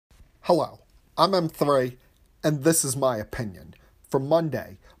Hello, I'm M3, and this is my opinion for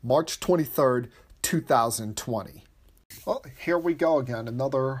Monday, March 23rd, 2020. Well, here we go again,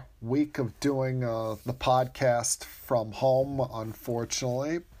 another week of doing the podcast from home,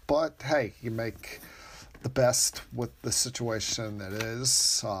 unfortunately. But hey, you make the best with the situation it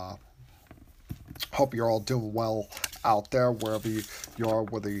is. Hope you're all doing well out there, wherever you are,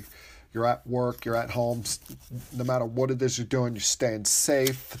 whether you're at work, you're at home, no matter what it is you're doing, you're staying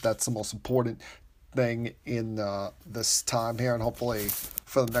safe. That's the most important thing in this time here. And hopefully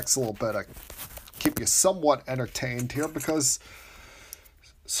for the next little bit, I keep you somewhat entertained here, because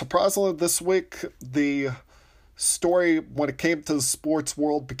surprisingly this week, the story when it came to the sports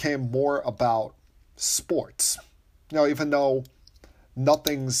world became more about sports. Even though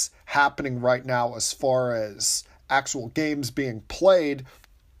nothing's happening right now as far as actual games being played,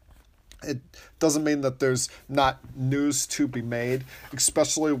 it doesn't mean that there's not news to be made,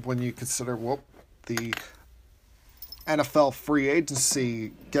 especially when you consider the NFL free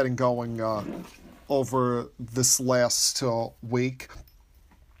agency getting going over this last week.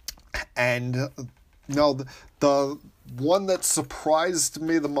 And the one that surprised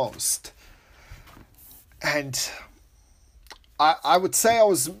me the most, and I would say I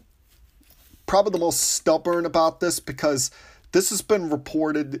was probably the most stubborn about this, because this has been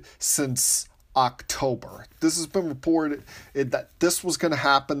reported since October. This has been reported that this was going to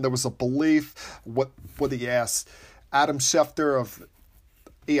happen. There was a belief. What he asked Adam Schefter of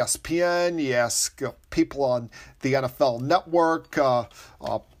ESPN, he asked people on the NFL Network,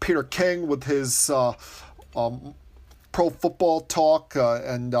 Peter King with his Pro Football Talk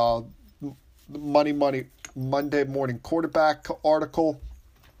and Monday Morning Quarterback article.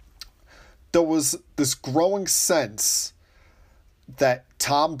 There was this growing sense that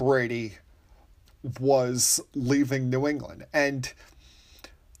Tom Brady was leaving New England. And,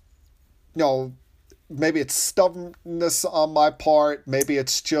 maybe it's stubbornness on my part. Maybe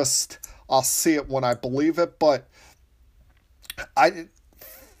it's just I'll see it when I believe it. But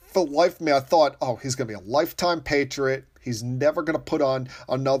for the life of me, I thought, he's going to be a lifetime Patriot. He's never going to put on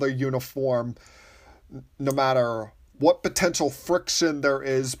another uniform, no matter what potential friction there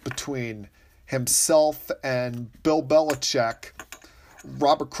is between himself and Bill Belichick.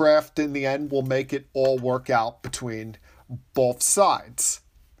 Robert Kraft, in the end, will make it all work out between both sides.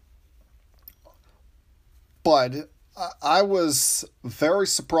 But I was very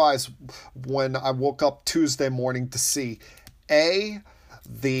surprised when I woke up Tuesday morning to see,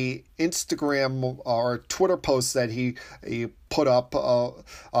 the Instagram or Twitter post that he put up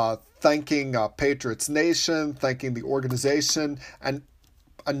thanking Patriots Nation, thanking the organization, and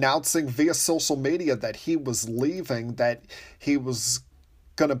announcing via social media that he was leaving, that he was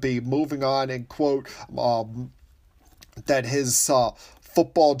going to be moving on, and quote, that his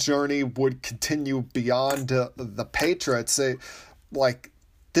football journey would continue beyond the Patriots.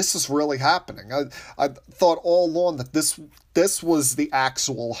 This is really happening. I thought all along that this was the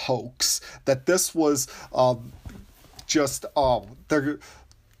actual hoax, that this was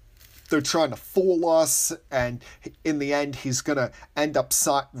they're trying to fool us, and in the end he's going to end up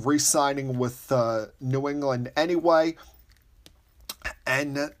re-signing with New England anyway.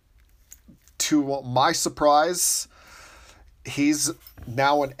 And to my surprise, he's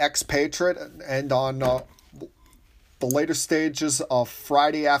now an expatriate, and on the later stages of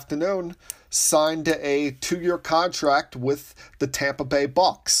Friday afternoon, signed a 2-year contract with the Tampa Bay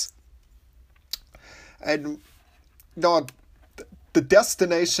Bucks. And the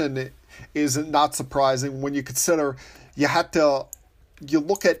destination is not surprising when you consider you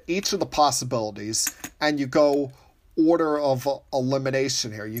look at each of the possibilities and you go order of elimination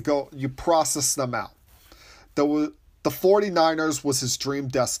here. You process them out. The 49ers was his dream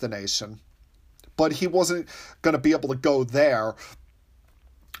destination, but he wasn't going to be able to go there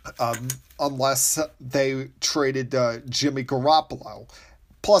unless they traded Jimmy Garoppolo.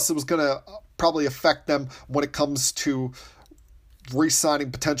 Plus, it was going to probably affect them when it comes to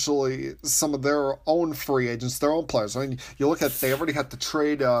re-signing potentially some of their own free agents, their own players. I mean, you look at, they already had to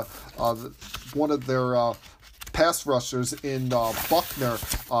trade one of their pass rushers in Buckner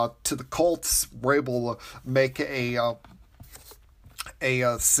to the Colts. Were able to make a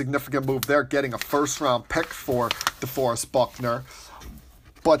significant move there, getting a first-round pick for DeForest Buckner.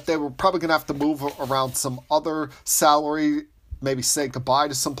 But they were probably going to have to move around some other salary, maybe say goodbye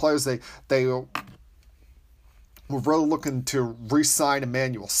to some players. They were really looking to re-sign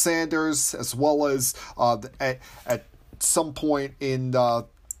Emmanuel Sanders, as well as at some point in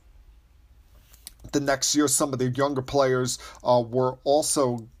the next year, some of the younger players were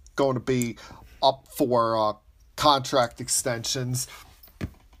also going to be up for contract extensions.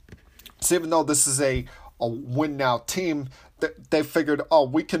 So even though this is a win now team, they figured,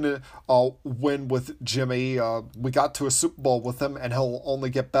 we can win with Jimmy. We got to a Super Bowl with him, and he'll only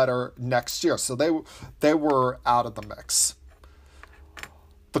get better next year. So they were out of the mix.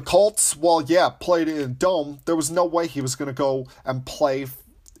 The Colts, played in a dome. There was no way he was going to go and play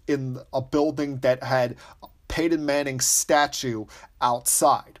in a building that had Peyton Manning's statue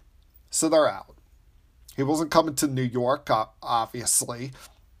outside. So they're out. He wasn't coming to New York, obviously.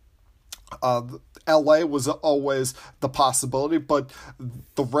 LA was always the possibility, but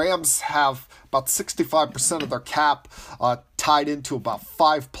the Rams have about 65% of their cap tied into about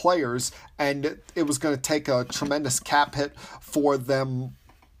 5 players, and it was going to take a tremendous cap hit for them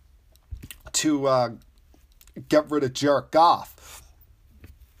to get rid of Jared Goff.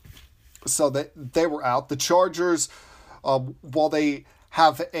 So they were out. The Chargers, while they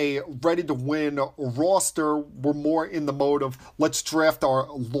have a ready-to-win roster, were more in the mode of let's draft our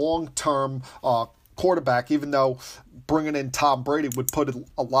long-term quarterback, even though bringing in Tom Brady would put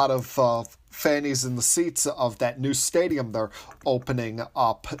a lot of fannies in the seats of that new stadium they're opening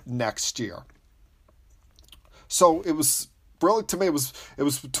up next year. So it was really, to me, it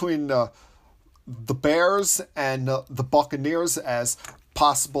was between the Bears and the Buccaneers as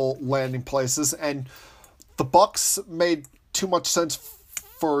possible landing places, and the Bucs made too much sense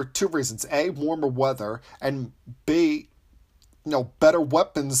for 2 reasons: A, warmer weather, and B, better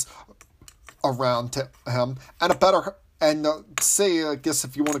weapons around him, and C, I guess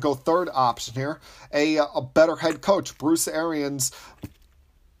if you want to go third option here, a better head coach. Bruce Arians,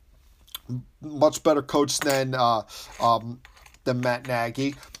 much better coach than Matt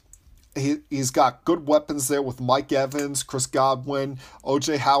Nagy. He's got good weapons there with Mike Evans, Chris Godwin,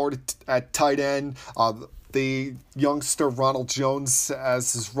 O.J. Howard at tight end, the youngster Ronald Jones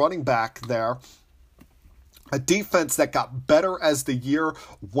as his running back there. A defense that got better as the year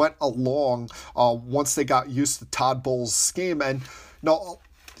went along once they got used to Todd Bowles' scheme. And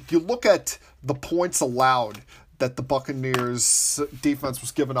you look at the points allowed that the Buccaneers defense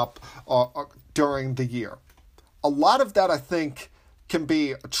was giving up during the year. A lot of that, I think, can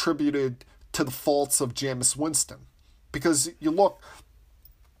be attributed to the faults of Jameis Winston. Because you look,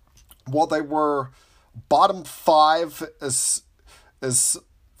 while they were bottom 5 as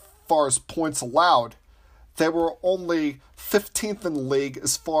far as points allowed, they were only 15th in the league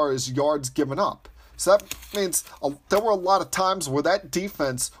as far as yards given up. So that means there were a lot of times where that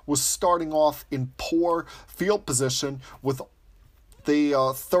defense was starting off in poor field position with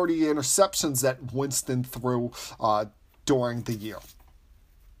the 30 interceptions that Winston threw during the year.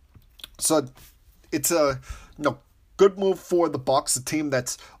 So it's a good move for the Bucs, a team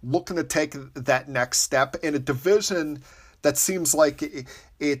that's looking to take that next step in a division that seems like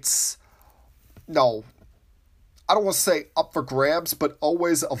it's I don't want to say up for grabs, but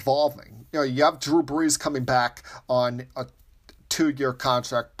always evolving. You have Drew Brees coming back on a 2-year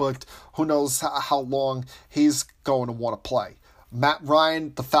contract, but who knows how long he's going to want to play. Matt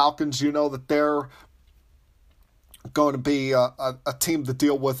Ryan, the Falcons, that they're going to be a team to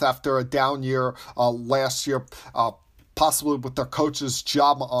deal with after a down year last year, possibly with their coach's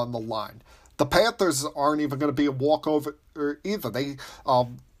job on the line. The Panthers aren't even going to be a walkover either. They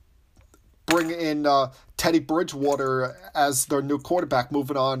bring in Teddy Bridgewater as their new quarterback,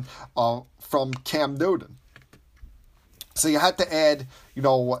 moving on from Cam Newton. So you had to add,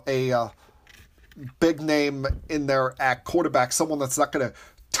 a big name in there at quarterback, someone that's not going to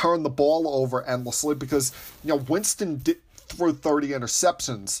turn the ball over endlessly, because Winston threw 30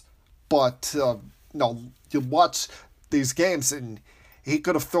 interceptions, but you watch these games and he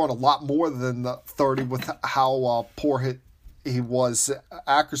could have thrown a lot more than the 30 with how poor he was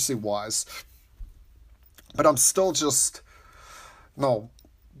accuracy wise. But I'm still just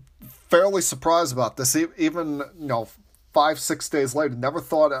fairly surprised about this. Even 5-6 days later, never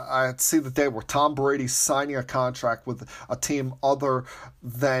thought I'd see the day where Tom Brady's signing a contract with a team other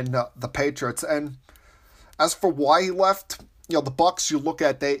than the Patriots. And as for why he left, the Bucs, you look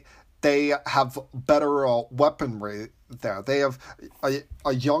at, they have better weaponry there. They have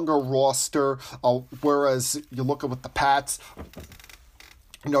a younger roster, whereas you look at with the Pats,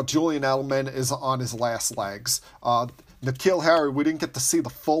 Julian Edelman is on his last legs. N'Keal Harry, we didn't get to see the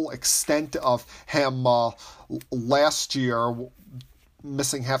full extent of him last year,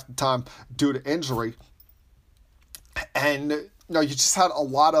 missing half the time due to injury. And you just had a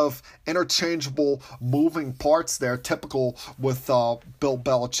lot of interchangeable moving parts there, typical with Bill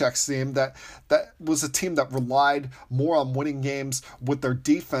Belichick's team. That was a team that relied more on winning games with their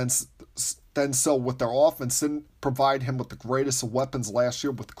defense than so with their offense. Didn't provide him with the greatest of weapons last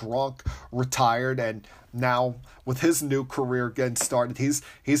year with Gronk retired, and now with his new career getting started,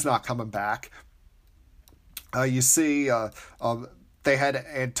 he's not coming back. You see, they had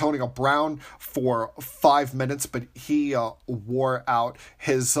Antonio Brown for 5 minutes, but he wore out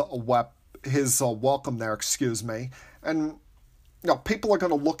his welcome there. Excuse me, and people are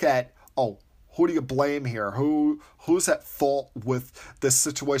going to look at, oh, who do you blame here? Who's at fault with this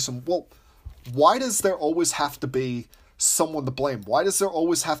situation? Well, why does there always have to be someone to blame? Why does there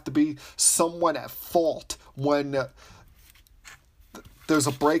always have to be someone at fault when there's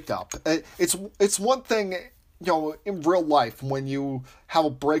a breakup? It's one thing, in real life, when you have a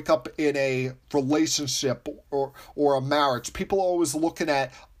breakup in a relationship or a marriage, people are always looking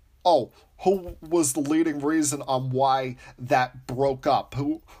at, oh, who was the leading reason on why that broke up?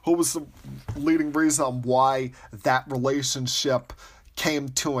 Who was the leading reason on why that relationship came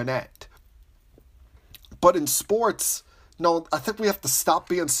to an end? But in sports, I think we have to stop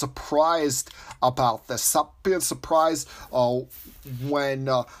being surprised about this. Stop being surprised when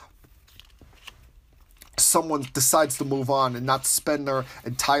someone decides to move on and not spend their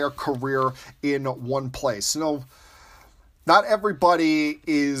entire career in one place. Not everybody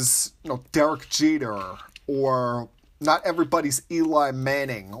is, Derek Jeter, or not everybody's Eli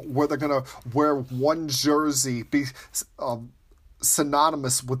Manning, where they're going to wear one jersey, be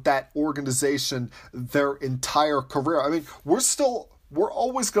synonymous with that organization their entire career. I mean, we're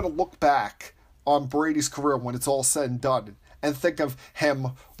always going to look back on Brady's career when it's all said and done and think of him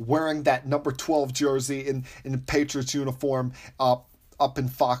wearing that number 12 jersey in Patriots uniform up in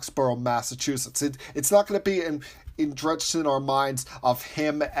Foxborough, Massachusetts. It's not going to be drenched in our minds of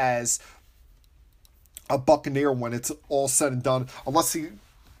him as a Buccaneer when it's all said and done, unless he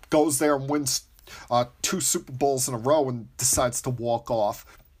goes there and wins 2 Super Bowls in a row and decides to walk off.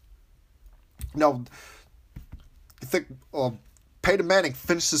 I think Peyton Manning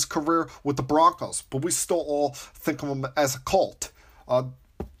finished his career with the Broncos, but we still all think of him as a Colt.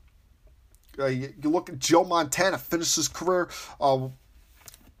 You look at Joe Montana, finished his career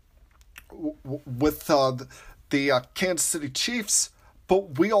with the Kansas City Chiefs,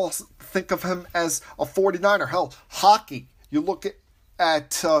 but we all think of him as a 49er. Hell, hockey, you look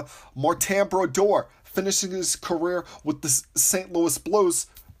at Martin Brodeur, finishing his career with the St. Louis Blues,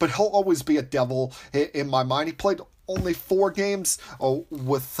 but he'll always be a Devil in my mind. He played only 4 games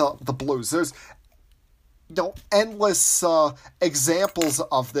with the Blues. There's endless examples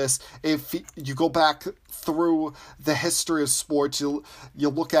of this. If you go back through the history of sports, you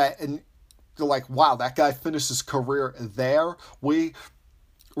look at and you're like, wow, that guy finished his career there. We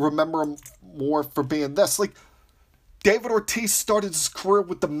remember him more for being this. Like, David Ortiz started his career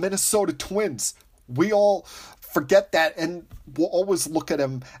with the Minnesota Twins. We all forget that, and we'll always look at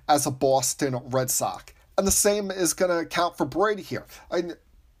him as a Boston Red Sox. And the same is going to count for Brady here.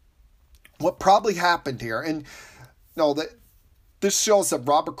 What probably happened here, and this shows that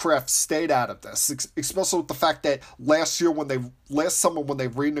Robert Kraft stayed out of this, especially with the fact that last summer when they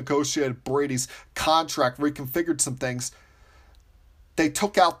renegotiated Brady's contract, reconfigured some things, they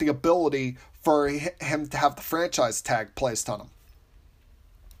took out the ability for him to have the franchise tag placed on him.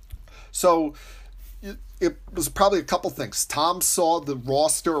 So it was probably a couple things. Tom saw the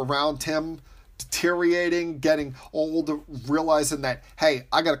roster around him deteriorating, getting old, realizing that, hey,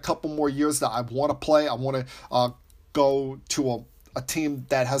 I got a couple more years that I want to play. I want to go to a team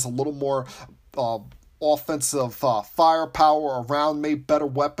that has a little more offensive firepower around me, better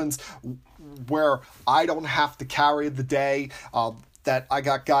weapons, where I don't have to carry the day, that I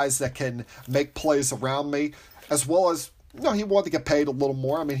got guys that can make plays around me, as well as, he wanted to get paid a little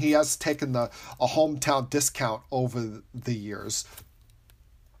more. I mean, he has taken a hometown discount over the years.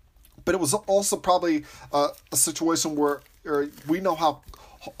 But it was also probably a situation where we know how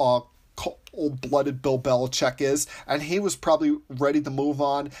cold-blooded Bill Belichick is, and he was probably ready to move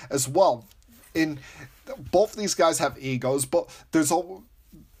on as well. Both of these guys have egos, but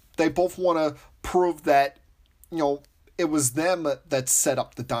they both want to prove that, it was them that set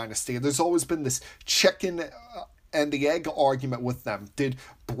up the dynasty. And there's always been this chicken and the egg argument with them. Did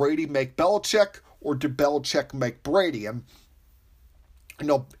Brady make Belichick, or did Belichick make Brady? And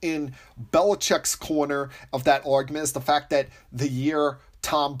in Belichick's corner of that argument is the fact that the year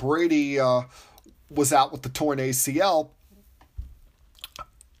Tom Brady was out with the torn ACL,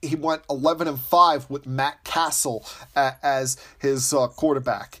 he went 11-5 with Matt Castle as his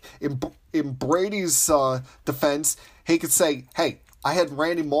quarterback. In Brady's defense, he could say, hey, I had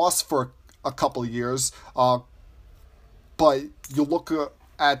Randy Moss for a couple of years, but you look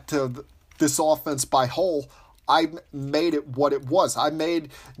at this offense by whole, I made it what it was. I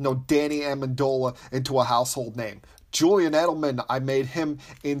made Danny Amendola into a household name. Julian Edelman, I made him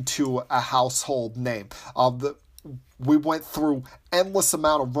into a household name. We went through endless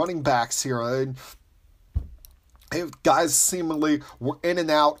amount of running backs here, and guys seemingly were in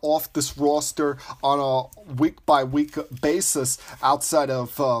and out off this roster on a week-by-week basis outside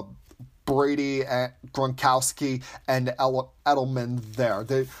of Brady and Gronkowski and Edelman there.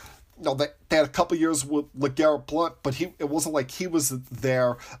 They had a couple years with LeGarrette Blount, but it wasn't like he was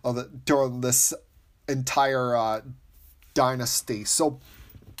there during this entire dynasty. So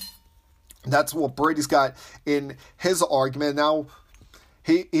that's what Brady's got in his argument. Now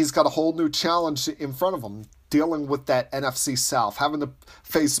he's got a whole new challenge in front of him, dealing with that NFC South, having to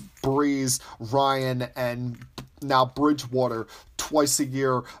face Breeze, Ryan, and now Bridgewater twice a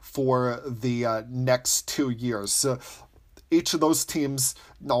year for the next 2 years. So each of those teams,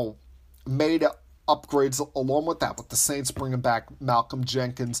 made upgrades along with that, with the Saints bringing back Malcolm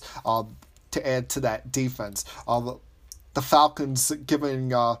Jenkins to add to that defense. The Falcons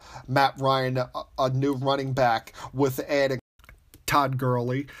giving Matt Ryan a new running back with adding Todd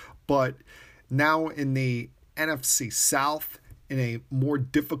Gurley. But now in the NFC South, in a more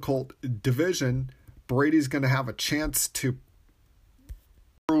difficult division, Brady's going to have a chance to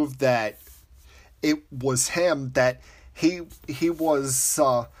prove that it was him, that he was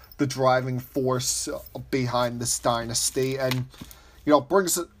the driving force behind this dynasty, and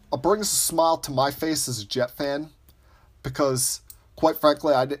brings a smile to my face as a Jet fan, because quite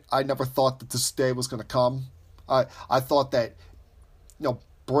frankly, I never thought that this day was going to come. I thought that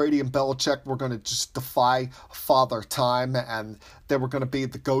Brady and Belichick were going to just defy Father Time, and they were going to be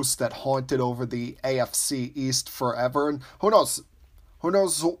the ghost that haunted over the AFC East forever. And who knows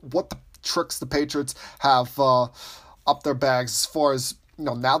what the tricks the Patriots have up their bags as far as,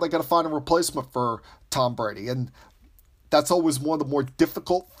 now they got to find a replacement for Tom Brady. And that's always one of the more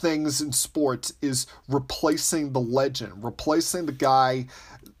difficult things in sports, is replacing the legend, replacing the guy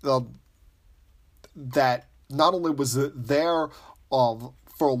that not only was there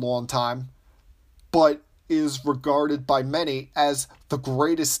for a long time, but is regarded by many as the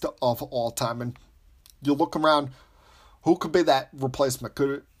greatest of all time. And you look around, who could be that replacement?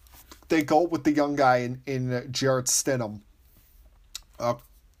 Could they go with the young guy in Jarrett Stidham?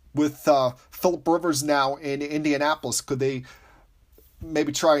 With Phillip Rivers now in Indianapolis, could they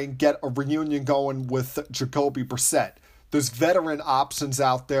maybe try and get a reunion going with Jacoby Brissett? There's veteran options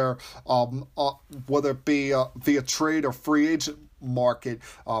out there, whether it be via trade or free agent market.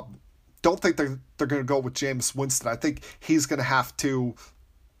 Don't think they're going to go with Jameis Winston. I think he's going to have to,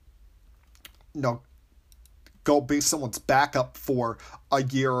 go be someone's backup for a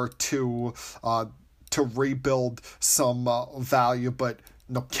year or two to rebuild some value. But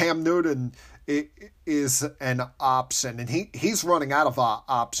Cam Newton is an option, and he's running out of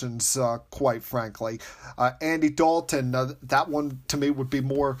options, quite frankly. Andy Dalton, that one to me would be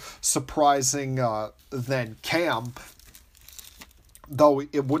more surprising than Cam, though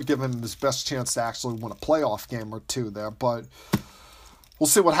it would give him his best chance to actually win a playoff game or two there. But we'll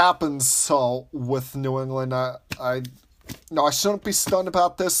see what happens with New England. I shouldn't be stunned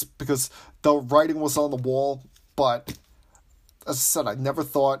about this, because the writing was on the wall, but as I said, I never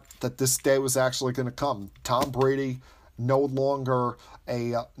thought that this day was actually going to come. Tom Brady, no longer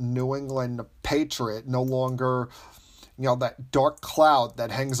a New England Patriot, no longer, that dark cloud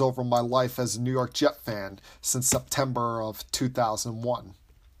that hangs over my life as a New York Jet fan since September of 2001.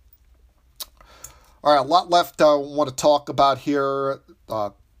 All right, a lot left I want to talk about here.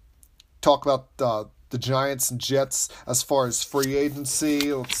 Talk about the Giants and Jets as far as free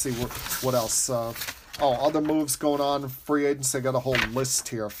agency. Let's see what else. Other moves going on in free agency. I got a whole list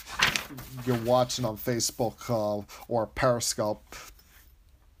here if you're watching on Facebook or Periscope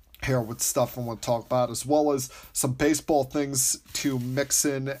here with stuff I want to talk about, as well as some baseball things to mix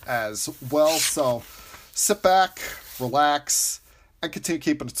in as well. So sit back, relax, and continue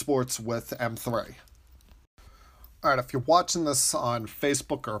keeping it sports with M3. All right, if you're watching this on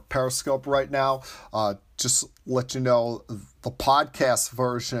Facebook or Periscope right now, just let you know the podcast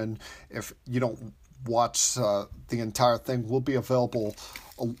version, if you don't watch the entire thing, will be available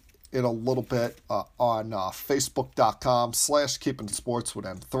in a little bit on facebook.com/keepingsports with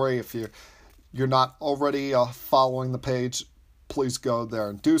M3. If you're not already following the page, please go there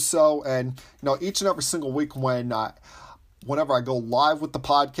and do so. And each and every single week whenever I go live with the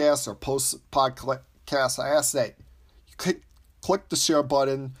podcast or post podcast, I ask that you click the share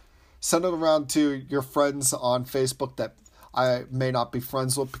button, Send it around to your friends on Facebook that I may not be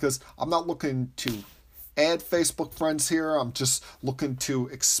friends with, because I'm not looking to add Facebook friends here. I'm just looking to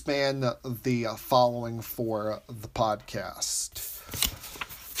expand the following for the podcast.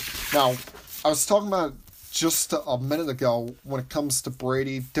 Now, I was talking about just a minute ago when it comes to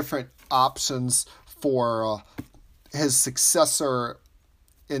Brady, different options for his successor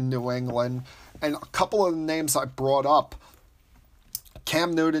in New England. And a couple of the names I brought up,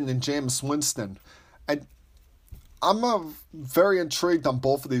 Cam Newton and Jameis Winston. And I'm very intrigued on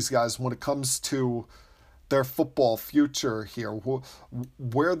both of these guys when it comes to their football future here,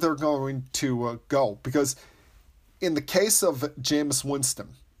 where they're going to go. Because in the case of Jameis Winston,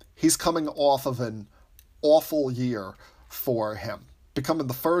 he's coming off of an awful year for him, becoming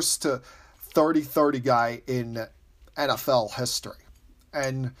the first 30-30 guy in NFL history.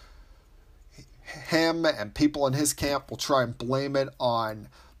 And him and people in his camp will try and blame it on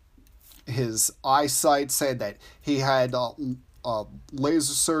his eyesight, saying that he had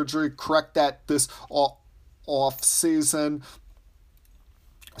laser surgery, correct that this off season,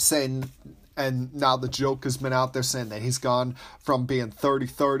 saying, and now the joke has been out there saying that he's gone from being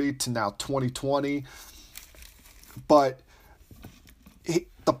 30-30 to now 20-20. But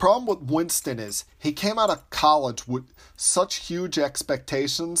the problem with Winston is he came out of college with such huge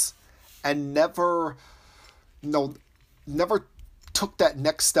expectations and never took that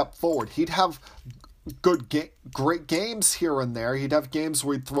next step forward. He'd have great games here and there. He'd have games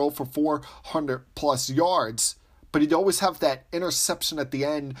where he'd throw for 400 plus yards, but he'd always have that interception at the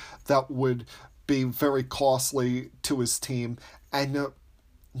end that would be very costly to his team, and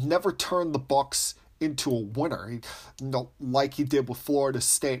never turned the Bucs into a winner. Like he did with Florida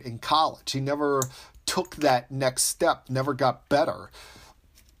State in college. He never took that next step, never got better.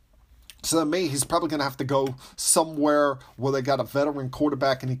 So to me, he's probably going to have to go somewhere where they got a veteran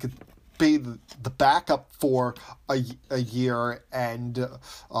quarterback and he could be the backup for a year and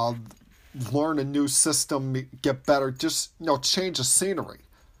learn a new system, get better, just change the scenery.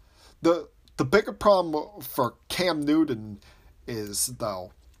 The bigger problem for Cam Newton is,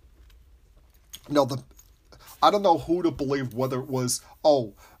 though, I don't know who to believe, whether it was,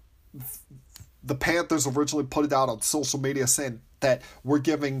 the Panthers originally put it out on social media saying that we're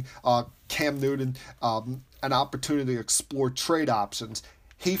giving Cam Newton an opportunity to explore trade options.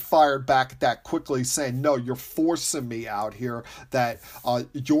 He fired back at that quickly, saying, no, you're forcing me out here, that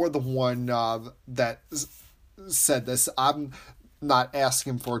you're the one that said this. I'm not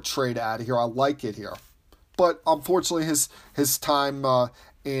asking for a trade out of here. I like it here. But unfortunately, his time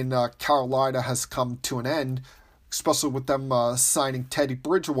in Carolina has come to an end, especially with them signing Teddy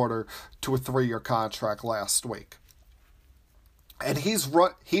Bridgewater to a 3-year contract last week. And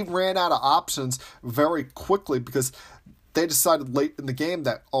he ran out of options very quickly because they decided late in the game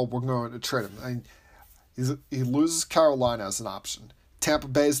that, we're going to trade him. And he loses Carolina as an option. Tampa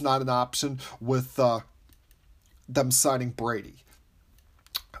Bay is not an option with them signing Brady.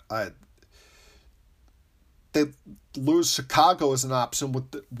 They lose Chicago as an option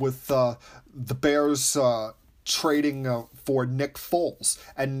with the Bears trading for Nick Foles.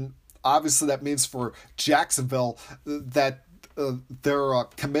 And obviously that means for Jacksonville that they're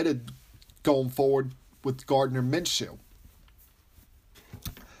committed going forward with Gardner Minshew.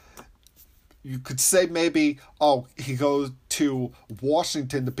 You could say maybe, he goes to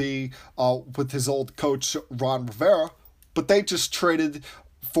Washington to be with his old coach, Ron Rivera, but they just traded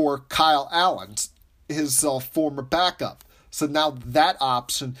for Kyle Allen, his former backup. So now that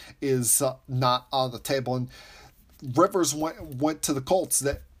option is not on the table. And Rivers went to the Colts.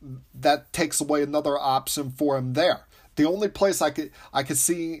 That takes away another option for him there. The only place I could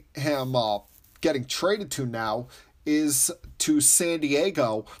see him getting traded to now is to San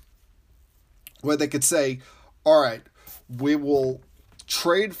Diego, where they could say, all right, we will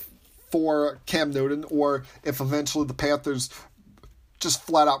trade for Cam Newton, or if eventually the Panthers just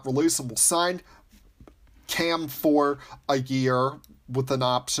flat out release him, we'll sign Cam for a year with an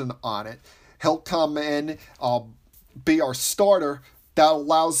option on it. He'll come in, be our starter. That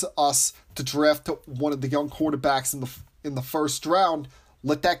allows us to draft one of the young quarterbacks in the first round.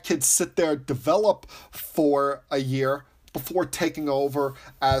 Let that kid sit there, develop for a year before taking over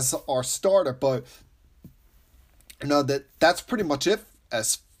as our starter. But that's pretty much it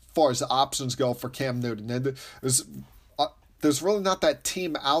as far as the options go for Cam Newton. And there's really not that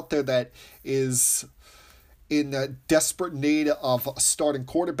team out there that is in a desperate need of a starting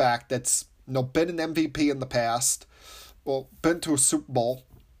quarterback that's been an MVP in the past, been to a Super Bowl.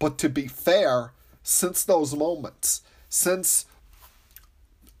 But to be fair, since those moments, since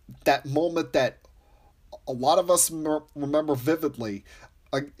that moment that a lot of us remember vividly,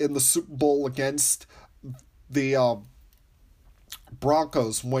 in the Super Bowl against the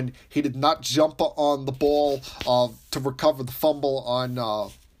Broncos when he did not jump on the ball to recover the fumble on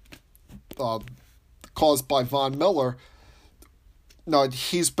caused by Von Miller. No,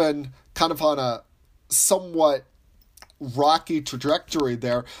 he's been kind of on a somewhat rocky trajectory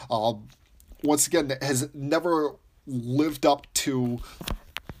there. Once again, has never lived up to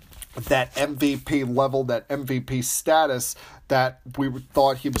that MVP level, that MVP status that we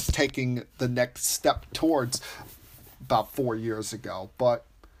thought he was taking the next step towards about 4 years ago. But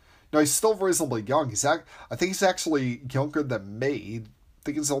no, he's still reasonably young. I think he's actually younger than me. I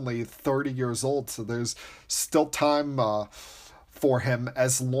think he's only 30 years old, so there's still time for him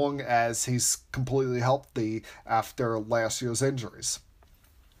as long as he's completely healthy after last year's injuries.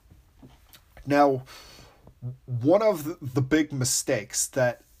 Now, one of the big mistakes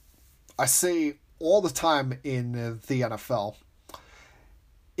that I see all the time in the NFL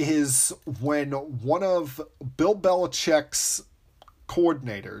is when one of Bill Belichick's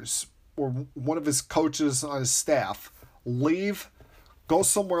coordinators or one of his coaches on his staff go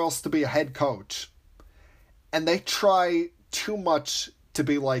somewhere else to be a head coach, and they try too much to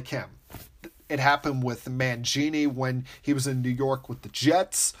be like him. It happened with Mangini when he was in New York with the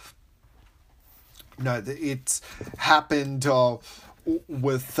Jets. No, it's happened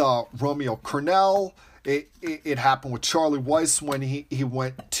with Romeo Crennel. It happened with Charlie Weis when he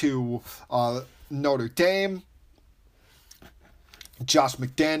went to Notre Dame. Josh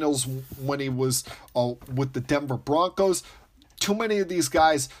McDaniels when he was with the Denver Broncos. Too many of these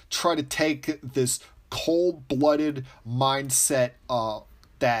guys try to take this cold-blooded mindset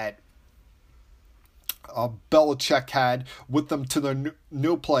that Belichick had with them to their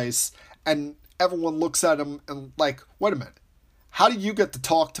new place, and everyone looks at him and like, wait a minute, how do you get to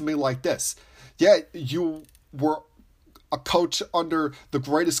talk to me like this? Yeah, you were a coach under the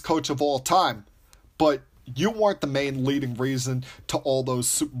greatest coach of all time, but you weren't the main leading reason to all those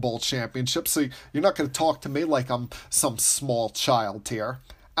Super Bowl championships, so you're not going to talk to me like I'm some small child here.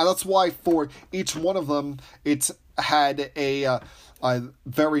 And that's why for each one of them, it's had a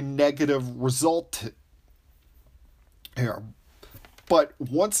very negative result here. But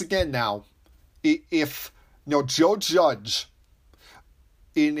once again now, if Joe Judge,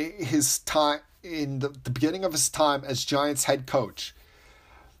 in his time, in the beginning of his time as Giants head coach,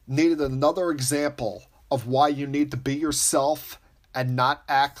 needed another example of why you need to be yourself and not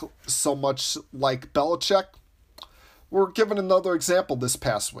act so much like Belichick, we're given another example this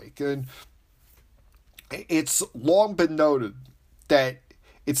past week. And it's long been noted that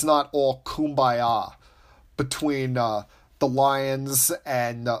it's not all kumbaya between the Lions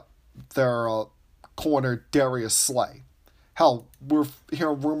and their corner Darius Slay. Hell, we're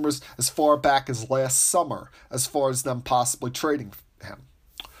hearing rumors as far back as last summer as far as them possibly trading him.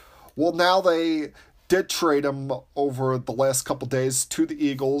 Well, now they did trade him over the last couple days to the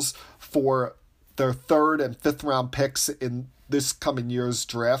Eagles for their 3rd and 5th round picks in this coming year's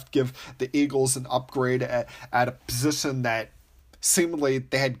draft. Give the Eagles an upgrade at a position that seemingly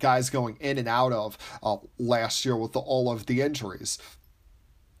they had guys going in and out of last year with all of the injuries.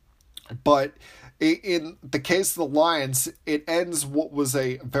 But in the case of the Lions, it ends what was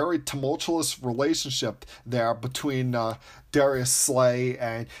a very tumultuous relationship there between Darius Slay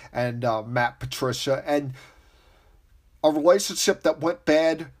and Matt Patricia, and a relationship that went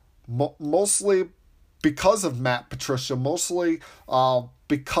bad mostly because of Matt Patricia, mostly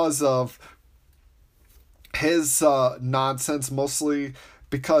because of his nonsense, mostly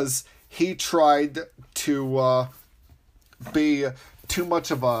because he tried to be too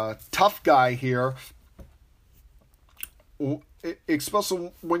much of a tough guy here,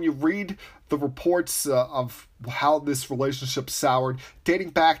 especially when you read the reports of how this relationship soured, dating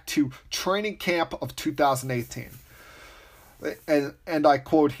back to training camp of 2018. And I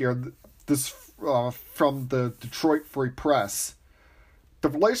quote here, this from the Detroit Free Press. The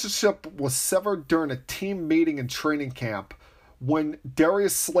relationship was severed during a team meeting in training camp when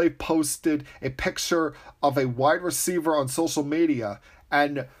Darius Slay posted a picture of a wide receiver on social media,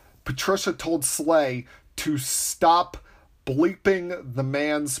 and Patricia told Slay to stop bleeping the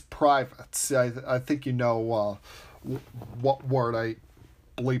man's privates. I think you know what word I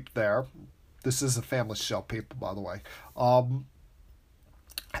bleeped there. This is a family show, people, by the way.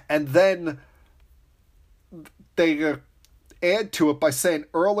 And then they add to it by saying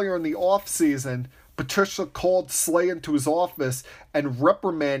earlier in the offseason, Patricia called Slay into his office and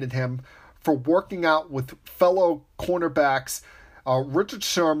reprimanded him for working out with fellow cornerbacks Richard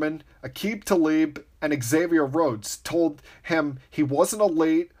Sherman, Aqib Talib, and Xavier Rhodes. Told him he wasn't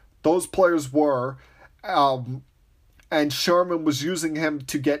elite, those players were, And Sherman was using him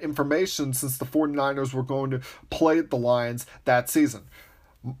to get information since the 49ers were going to play the Lions that season.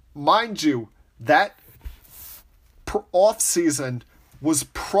 Mind you, that off-season was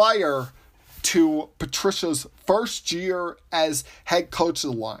prior to Patricia's first year as head coach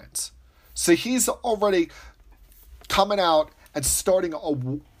of the Lions. So he's already coming out and starting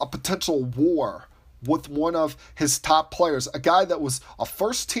a potential war with one of his top players, a guy that was a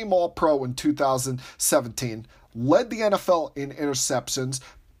first-team All-Pro in 2017, led the NFL in interceptions,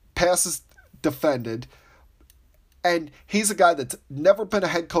 passes defended, and he's a guy that's never been a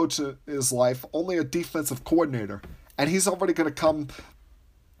head coach in his life, only a defensive coordinator. And he's already going to come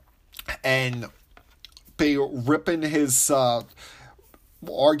and be ripping his,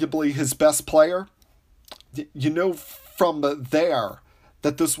 arguably his best player. You know from there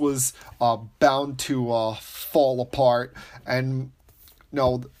that this was bound to fall apart. And,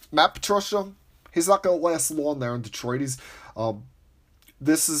 Matt Patricia, he's not going to last long there in Detroit.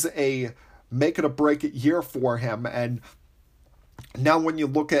 This is a make it or break it year for him. And now when you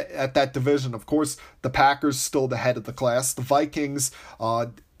look at that division, of course, the Packers still the head of the class. The Vikings,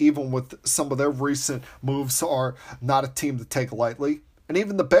 even with some of their recent moves, are not a team to take lightly. And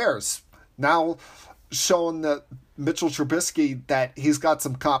even the Bears, now showing that Mitchell Trubisky that he's got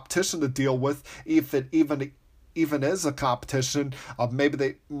some competition to deal with, if it even is a competition. Maybe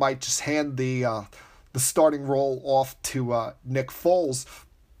they might just hand the starting role off to Nick Foles.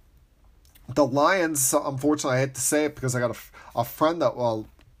 The Lions, unfortunately, I hate to say it because I got a friend that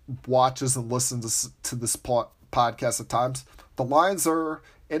watches and listens to this podcast at times. The Lions are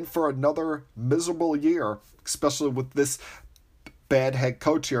in for another miserable year, especially with this bad head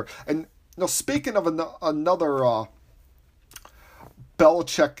coach here. And speaking of another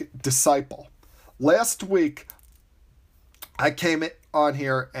Belichick disciple, last week I came on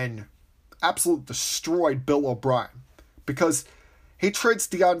here and absolutely destroyed Bill O'Brien because he trades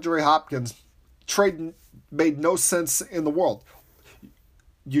DeAndre Hopkins. Trade made no sense in the world.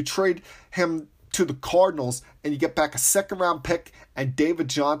 You trade him to the Cardinals and you get back a second-round pick and David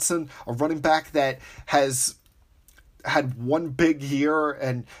Johnson, a running back that has had one big year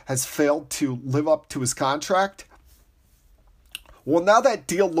and has failed to live up to his contract. Well, now that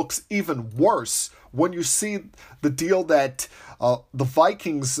deal looks even worse when you see the deal that the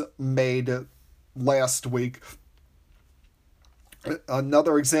Vikings made last week.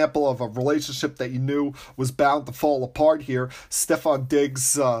 Another example of a relationship that you knew was bound to fall apart here. Stefon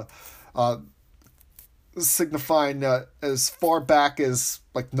Diggs signifying as far back as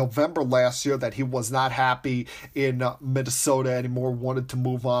like November last year that he was not happy in Minnesota anymore, wanted to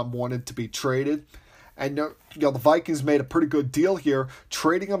move on, wanted to be traded. And the Vikings made a pretty good deal here,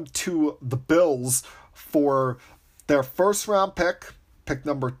 trading him to the Bills for their first-round pick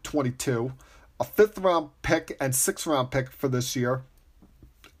number 22, a fifth-round pick and sixth-round pick for this year,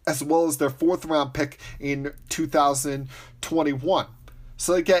 as well as their fourth-round pick in 2021.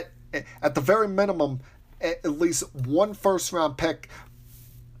 So they get, at the very minimum, at least one first-round pick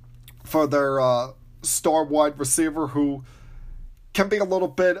for their star wide receiver who can be a little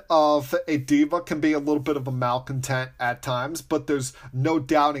bit of a diva, can be a little bit of a malcontent at times, but there's no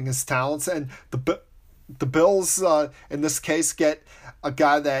doubting his talents. And the Bills, in this case, get a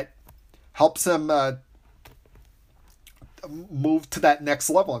guy that helps him move to that next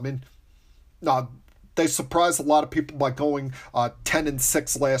level. I mean, they surprised a lot of people by going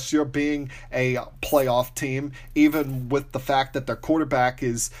 10-6 last year, being a playoff team, even with the fact that their quarterback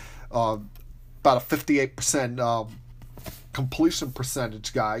is about a 58% completion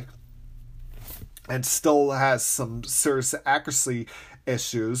percentage guy and still has some serious accuracy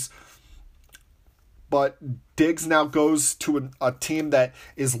issues. But Diggs now goes to a team that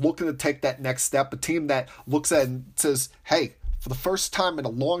is looking to take that next step, a team that looks at it and says, hey, for the first time in a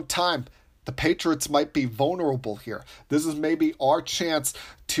long time, the Patriots might be vulnerable here. This is maybe our chance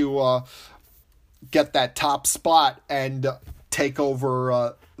to get that top spot and take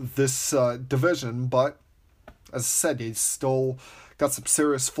over this division. But as I said, he's still got some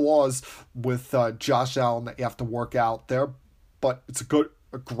serious flaws with Josh Allen that you have to work out there. But it's a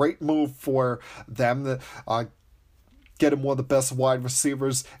great move for them to get him one of the best wide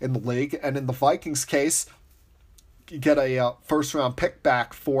receivers in the league. And in the Vikings case, you get a first-round pick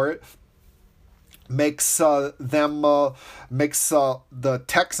back for it. Makes the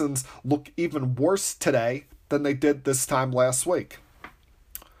Texans look even worse today than they did this time last week.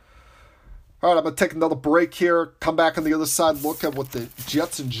 All right, I'm going to take another break here, come back on the other side, look at what the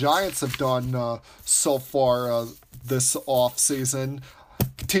Jets and Giants have done so far this offseason.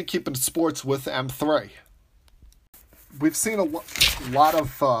 Continue keeping sports with M3. We've seen a lot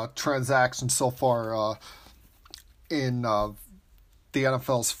of transactions so far in the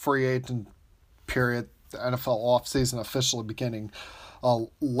NFL's free agent period, the NFL offseason officially beginning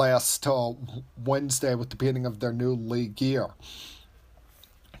last Wednesday with the beginning of their new league year.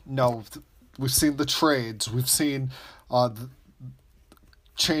 We've seen the trades. We've seen the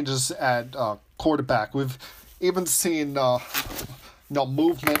changes at quarterback. We've even seen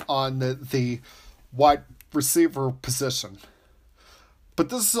movement on the wide receiver position. But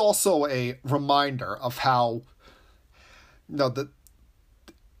this is also a reminder of how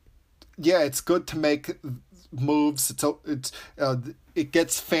it's good to make moves. It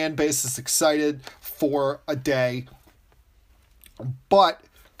gets fan bases excited for a day, but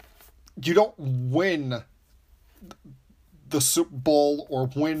you don't win the Super Bowl or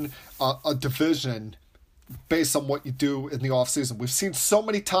win a division based on what you do in the offseason. We've seen so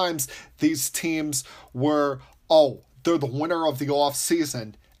many times these teams were, they're the winner of the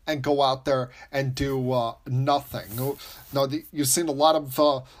offseason and go out there and do nothing. You've seen a lot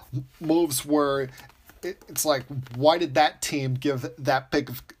of moves where it's like, why did that team give that big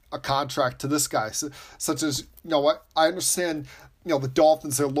of a contract to this guy? Such as, I understand, the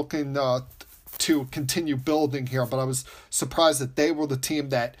Dolphins are looking to continue building here, but I was surprised that they were the team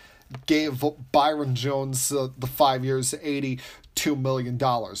that gave Byron Jones the 5 years, $82 million.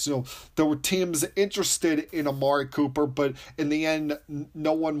 There were teams interested in Amari Cooper, but in the end,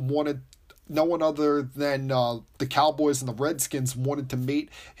 no one other than the Cowboys and the Redskins wanted to meet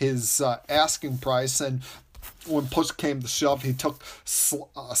his asking price. And when push came to shove, he took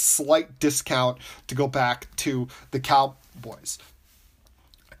a slight discount to go back to the Cowboys.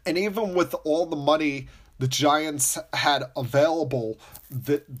 And even with all the money the Giants had available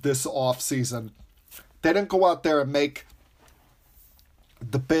this offseason, they didn't go out there and make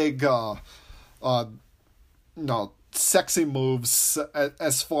the big, sexy moves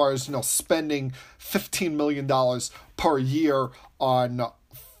as far as, spending $15 million per year on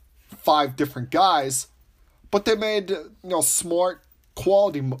 5 different guys. But they made, smart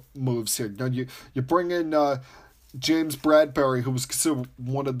quality moves here. You bring in James Bradbury, who was considered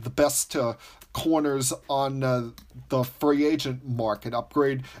one of the best corners on the free agent market.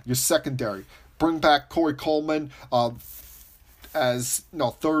 Upgrade your secondary. Bring back Corey Coleman as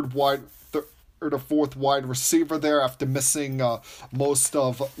third or fourth wide receiver there after missing most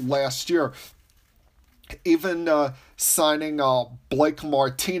of last year. Even signing Blake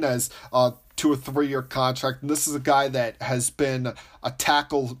Martinez to a 3-year contract. And this is a guy that has been a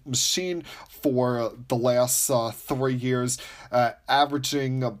tackle machine for the last 3 years,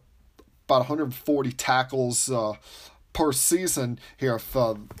 averaging about 140 tackles per season here, if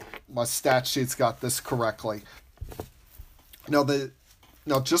my stat sheet's got this correctly.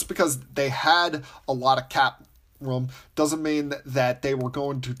 Just because they had a lot of cap room doesn't mean that they were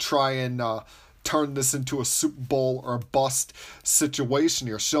going to try and turn this into a Super Bowl or bust situation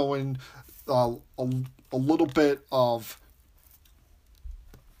here, showing a little bit of,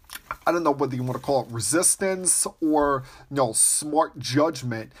 I don't know whether you want to call it resistance or smart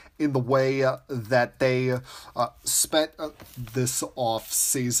judgment in the way that they spent this off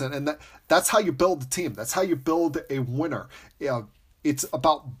season, and that's how you build a team. That's how you build a winner. It's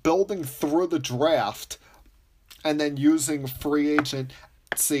about building through the draft and then using free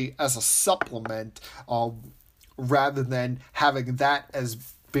agency as a supplement, rather than having that as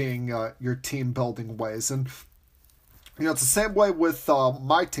being your team building ways. And it's the same way with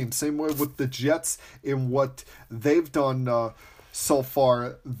my team, same way with the Jets in what they've done so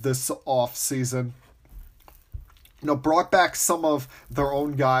far this off season. Brought back some of their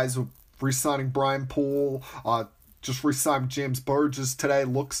own guys, re-signing Brian Poole, just re-signed James Burgess today.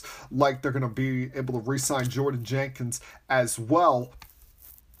 Looks like they're going to be able to re-sign Jordan Jenkins as well.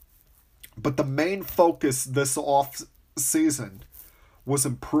 But the main focus this off season was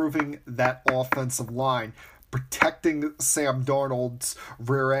improving that offensive line, protecting Sam Darnold's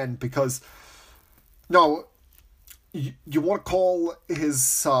rear end, because you want to call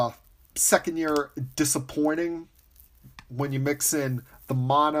his second year disappointing when you mix in the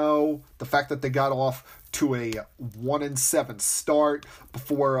mono, the fact that they got off to a 1-7 start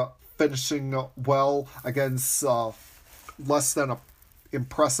before finishing well against less than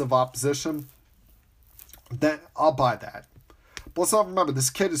impressive opposition. Then I'll buy that. But let's not remember, this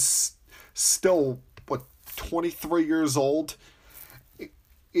kid is still, 23 years old.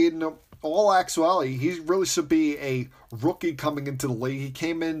 In all actuality, he really should be a rookie coming into the league. He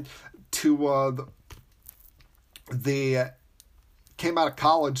came in to came out of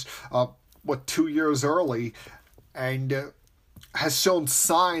college 2 years early, and has shown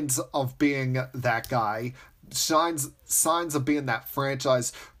signs of being that guy, signs of being that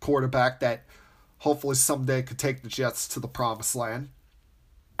franchise quarterback that hopefully someday could take the Jets to the promised land.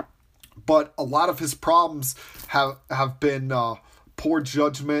 But a lot of his problems have been poor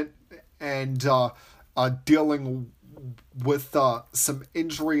judgment and dealing with some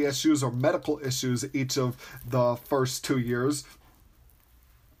injury issues or medical issues each of the first 2 years.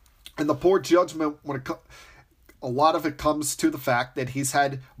 And the poor judgment, a lot of it comes to the fact that he's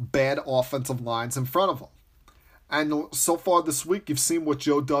had bad offensive lines in front of him. And so far this week, you've seen what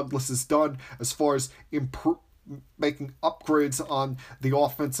Joe Douglas has done as far as making upgrades on the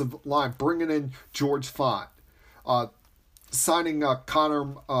offensive line, bringing in George Fant, signing Connor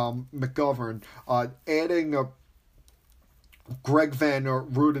McGovern, adding Greg Van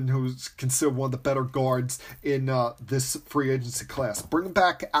Ruden, who's considered one of the better guards in this free agency class. Bringing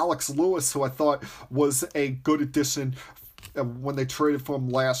back Alex Lewis, who I thought was a good addition when they traded for him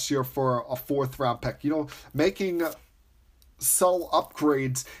last year for a 4th-round pick. Making subtle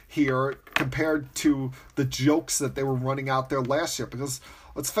upgrades here compared to the jokes that they were running out there last year. Because,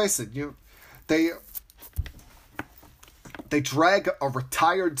 let's face it, they drag a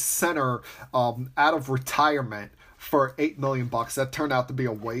retired center out of retirement for $8 million. That turned out to be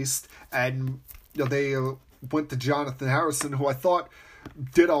a waste. And they went to Jonathan Harrison, who I thought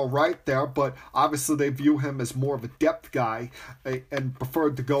did all right there, but obviously they view him as more of a depth guy and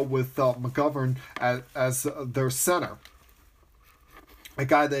preferred to go with McGovern as their center. A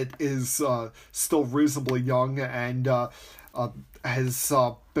guy that is still reasonably young and has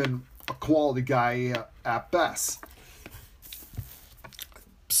been a quality guy at best.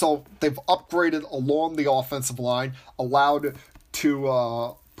 So they've upgraded along the offensive line, allowed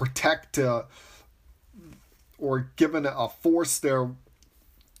to protect or given a force there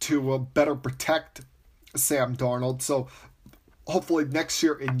to better protect Sam Darnold. So hopefully next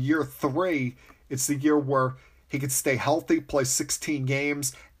year, in year 3, it's the year where he could stay healthy, play 16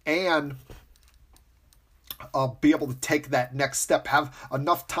 games, and be able to take that next step, have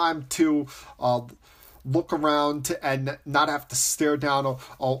enough time to look around and not have to stare down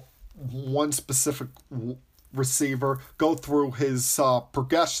one specific receiver, go through his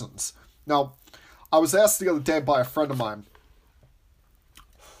progressions. Now, I was asked the other day by a friend of mine,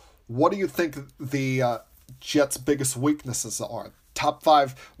 what do you think the Jets' biggest weaknesses are? Top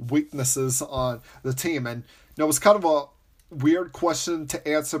 5 weaknesses on the team. And it was kind of a weird question to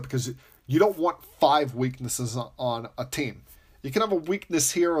answer because you don't want 5 weaknesses on a team. You can have a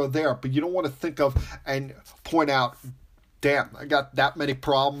weakness here or there, but you don't want to think of and point out, damn, I got that many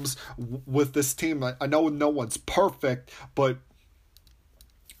problems with this team. I know no one's perfect, but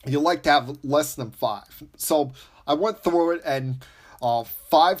you like to have less than 5. So I went through it, and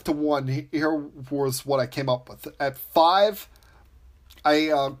 5 to 1, here was what I came up with. At 5,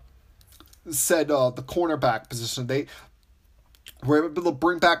 I said the cornerback position. They were able to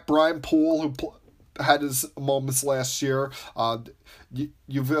bring back Brian Poole, who had his moments last year.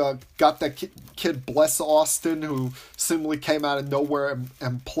 You've got that kid Bless Austin, who seemingly came out of nowhere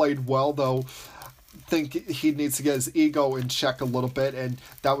and played well, though I think he needs to get his ego in check a little bit, and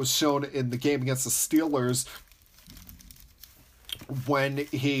that was shown in the game against the Steelers when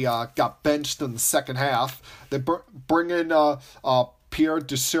he got benched in the second half. They bring in Pierre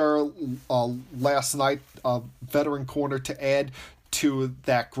Desir last night, a veteran corner, to add to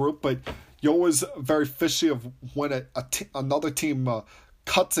that group, but you're always very fishy of when another team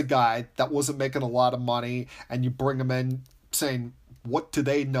cuts a guy that wasn't making a lot of money, and you bring him in saying, what do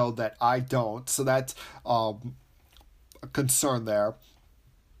they know that I don't? So that's a concern there.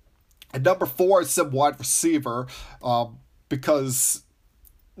 And number 4, I said wide receiver, because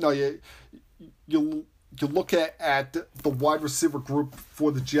you look at the wide receiver group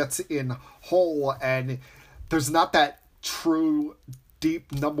for the Jets in whole, and there's not that true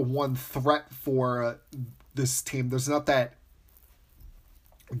deep number 1 threat for this team. There's not that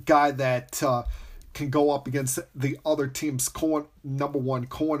guy that can go up against the other team's number 1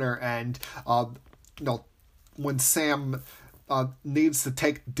 corner, and when Sam needs to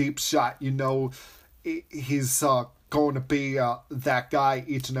take the deep shot, he's going to be that guy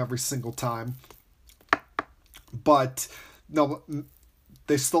each and every single time. But no,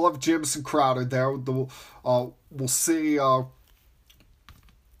 they still have Jamison Crowder there. We'll see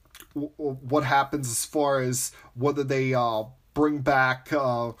what happens as far as whether they bring back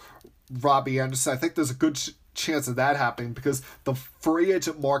Robbie Anderson. I think there's a good chance of that happening because the free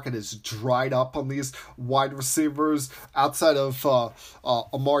agent market is dried up on these wide receivers. Outside of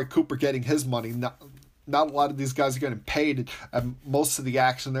Amari Cooper getting his money, not a lot of these guys are getting paid, and most of the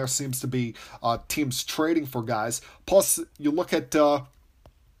action there seems to be teams trading for guys. Plus, you look at the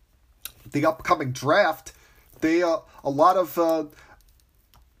upcoming draft, a lot of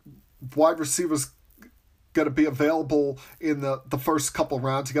wide receivers going to be available in the first couple of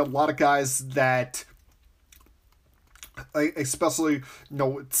rounds. You got a lot of guys that, especially,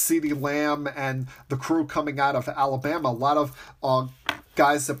 CeeDee Lamb and the crew coming out of Alabama, a lot of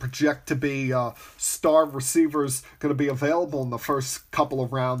guys that project to be star receivers going to be available in the first couple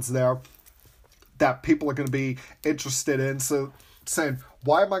of rounds there that people are going to be interested in. So saying,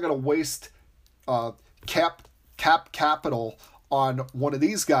 why am I going to waste cap capital on one of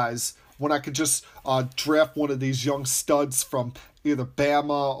these guys when I could just draft one of these young studs from either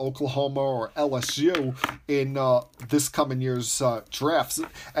Bama, Oklahoma, or LSU in this coming year's drafts?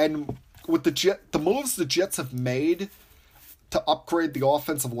 And with the moves the Jets have made to upgrade the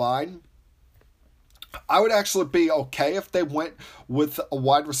offensive line, I would actually be okay if they went with a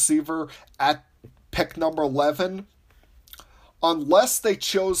wide receiver at pick number 11, unless they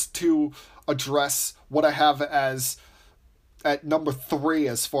chose to address what I have as at number 3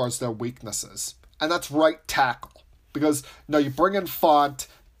 as far as their weaknesses, and that's right tackle. Because you bring in Font,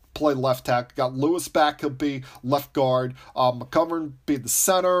 play left tackle. Got Lewis back, he'll be left guard. McGovern be the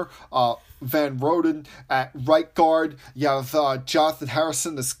center. Van Roden at right guard. You have Jonathan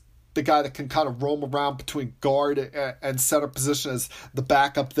Harrison, the guy that can kind of roam around between guard and center position as the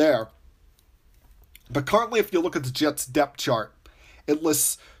backup there. But currently, if you look at the Jets' depth chart, it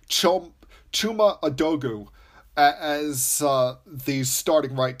lists Chuma Adogu as the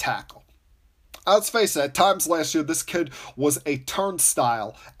starting right tackle. Let's face it, at times last year, this kid was a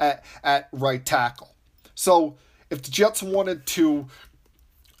turnstile at right tackle. So if the Jets wanted to,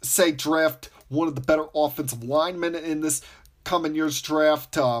 say, draft one of the better offensive linemen in this coming year's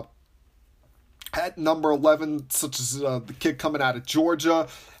draft, at number 11, such as the kid coming out of Georgia,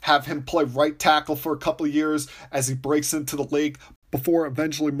 have him play right tackle for a couple of years as he breaks into the league, before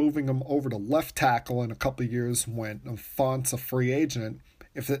eventually moving him over to left tackle in a couple of years when Font's a free agent.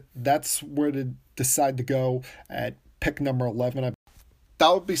 If that's where to decide to go at pick number 11, that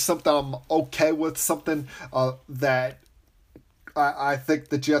would be something I'm okay with, something that I think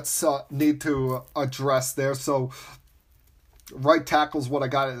the Jets need to address there. So right tackle is what I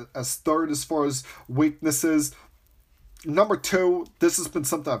got as third as far as weaknesses. Number 2, this has been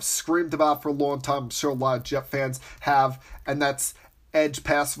something I've screamed about for a long time. I'm sure a lot of Jet fans have, and that's edge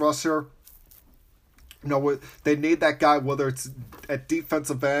pass rusher. They need that guy, whether it's at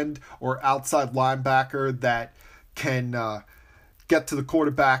defensive end or outside linebacker, that can get to the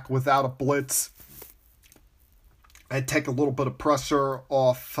quarterback without a blitz and take a little bit of pressure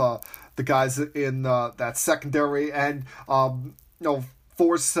off the guys in that secondary, and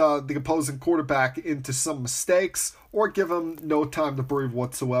force the opposing quarterback into some mistakes or give him no time to breathe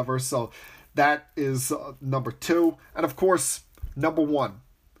whatsoever. So that is number 2. And of course, number 1.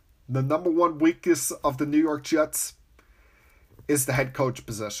 The number 1 weakness of the New York Jets is the head coach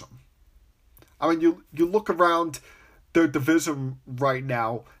position. I mean, you look around their division right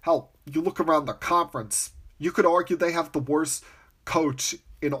now. Hell, you look around the conference. You could argue they have the worst coach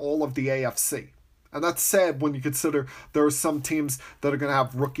in all of the AFC. And that's sad when you consider there are some teams that are going to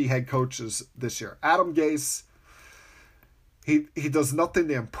have rookie head coaches this year. Adam Gase, he does nothing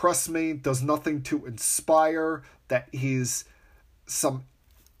to impress me, does nothing to inspire that he's some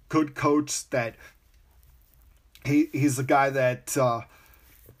good coach, that he's a guy that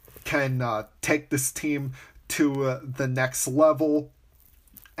can take this team to the next level.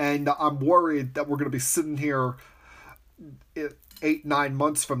 And I'm worried that we're going to be sitting here 8-9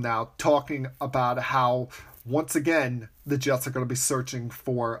 months from now talking about how, once again, the Jets are going to be searching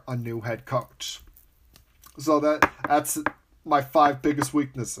for a new head coach. So that's my 5 biggest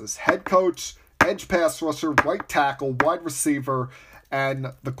weaknesses: head coach, edge pass rusher, right tackle, wide receiver, and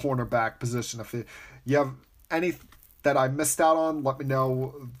the cornerback position. If you have any that I missed out on, let me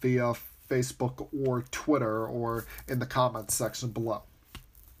know via Facebook or Twitter or in the comments section below.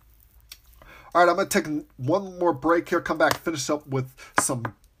 All right, I'm going to take one more break here, come back, finish up with some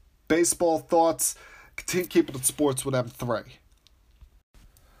baseball thoughts, continue keeping it sports with M3.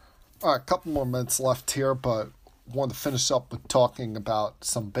 All right, a couple more minutes left here, but want to finish up with talking about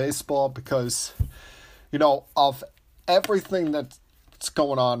some baseball because, of everything that's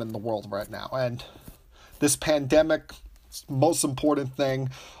going on in the world right now, and this pandemic, most important thing,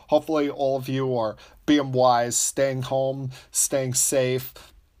 hopefully all of you are being wise, staying home, staying safe,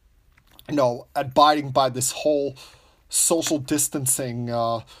 abiding by this whole social distancing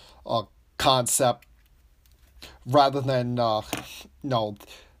concept rather than,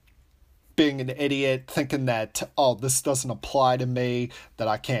 being an idiot, thinking that, this doesn't apply to me, that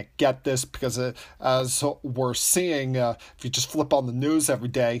I can't get this, because as we're seeing, if you just flip on the news every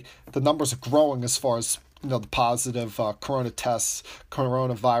day, the numbers are growing as far as the positive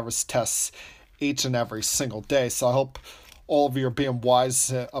coronavirus tests each and every single day. So I hope all of you are being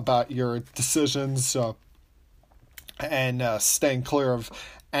wise about your decisions and staying clear of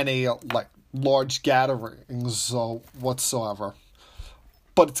any large gatherings whatsoever.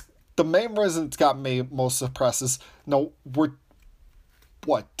 But the main reason it's got me most depressed is, we're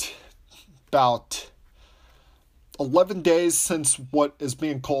about 11 days since what is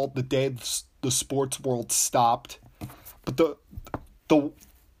being called the day the sports world stopped. But the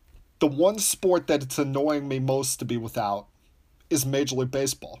one sport that it's annoying me most to be without is Major League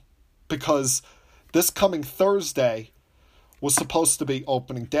Baseball. Because this coming Thursday was supposed to be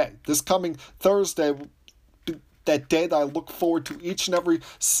opening day. This coming Thursday, that day that I look forward to each and every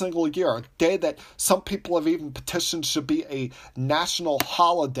single year, a day that some people have even petitioned should be a national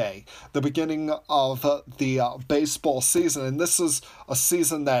holiday, the beginning of the baseball season. And this is a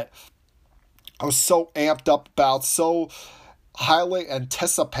season that I was so amped up about, so highly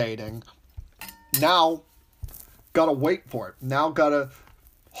anticipating. Now, gotta wait for it. Now gotta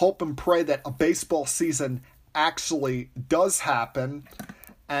hope and pray that a baseball season actually does happen,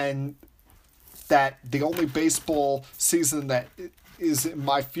 and that the only baseball season that is in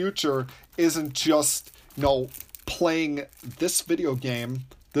my future isn't just, playing this video game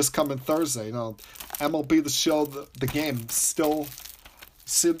this coming Thursday. MLB The Show, the game, still,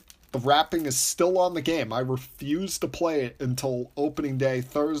 the wrapping is still on the game. I refuse to play it until opening day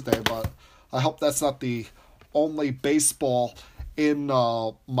Thursday, but I hope that's not the only baseball in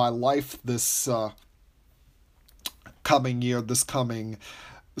my life this coming year, this coming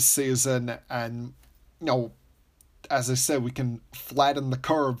season. And, as I said, we can flatten the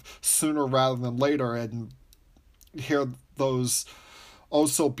curve sooner rather than later and hear those oh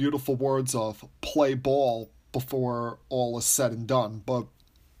so beautiful words of play ball before all is said and done. But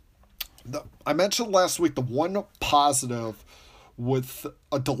I mentioned last week the one positive with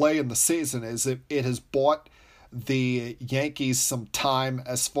a delay in the season is it has bought the Yankees some time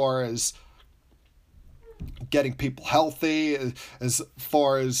as far as getting people healthy, as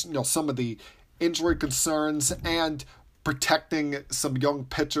far as some of the injury concerns, and protecting some young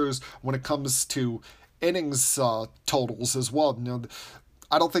pitchers when it comes to innings totals as well.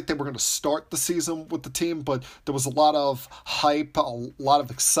 I don't think they were going to start the season with the team, but there was a lot of hype, a lot of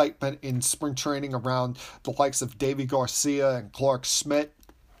excitement in spring training around the likes of Deivi Garcia and Clarke Schmidt.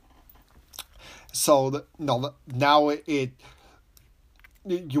 So now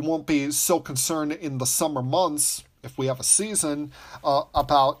you won't be so concerned in the summer months, if we have a season,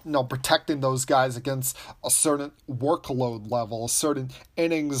 about protecting those guys against a certain workload level, a certain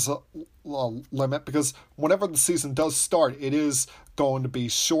innings limit, because whenever the season does start, it is going to be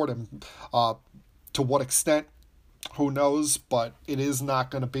shortened. To what extent, who knows, but it is not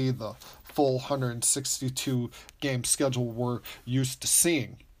going to be the full 162 game schedule we're used to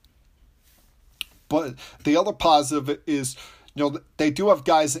seeing. But the other positive is, they do have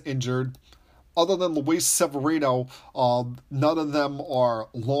guys injured. Other than Luis Severino, none of them are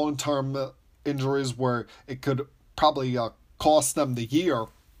long-term injuries where it could probably cost them the year,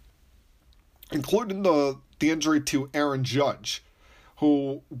 including the injury to Aaron Judge,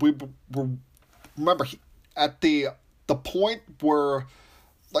 who we remember at the point where,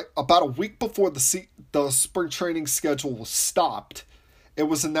 about a week before the spring training schedule was stopped, it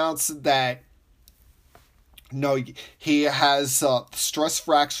was announced that he has stress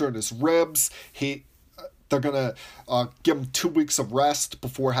fracture in his ribs. They're going to give him 2 weeks of rest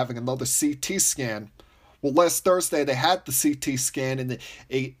before having another CT scan. Well, last Thursday they had the CT scan, and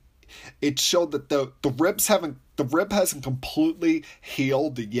it showed that the rib hasn't completely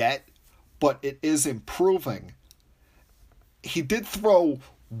healed yet, but it is improving. He did throw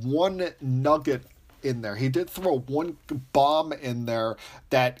one nugget in there. He did throw one bomb in there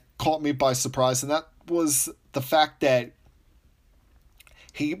that caught me by surprise, and that was the fact that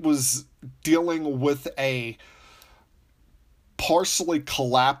he was dealing with a partially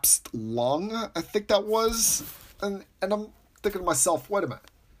collapsed lung, I think that was. And I'm thinking to myself, wait a minute.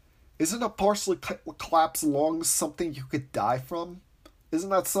 Isn't a partially collapsed lung something you could die from? Isn't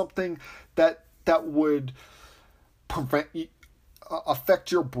that something that would prevent you,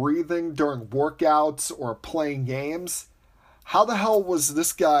 affect your breathing during workouts or playing games? How the hell was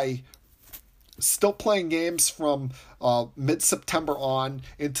this guy still playing games from mid-September on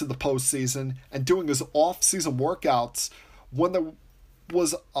into the postseason and doing his off-season workouts when there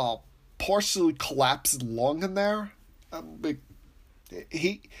was a partially collapsed lung in there?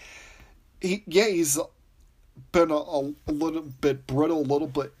 He's been a little bit brittle, a little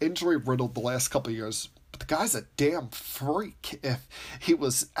bit injury-riddled the last couple of years. But the guy's a damn freak if he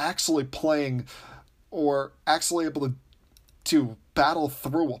was actually playing or actually able to battle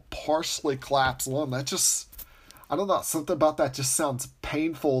through a partially collapsed lung. That just, I don't know, something about that just sounds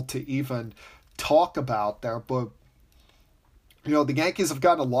painful to even talk about there. But, the Yankees have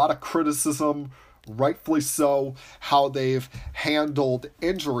gotten a lot of criticism, rightfully so, how they've handled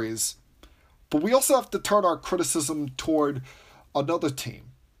injuries. But we also have to turn our criticism toward another team.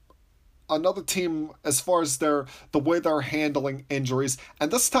 Another team as far as the way they're handling injuries.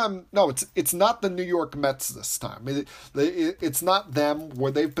 And this time, no, it's not the New York Mets this time. It's not them,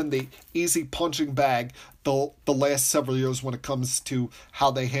 where they've been the easy punching bag the last several years when it comes to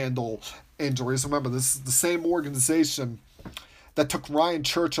how they handle injuries. Remember, this is the same organization that took Ryan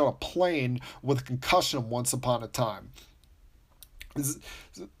Church on a plane with a concussion once upon a time. It's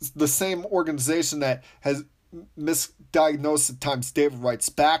the same organization that has misdiagnosed at times David Wright's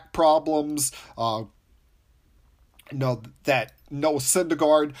back problems. That Noah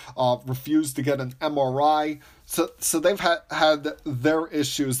Syndergaard refused to get an MRI. So they've had their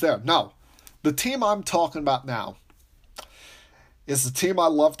issues there. No, the team I'm talking about now is the team I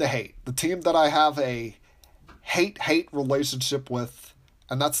love to hate. The team that I have a hate relationship with,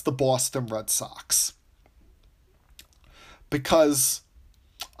 and that's the Boston Red Sox. Because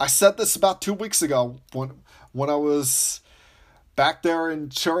I said this about 2 weeks ago when I was back there in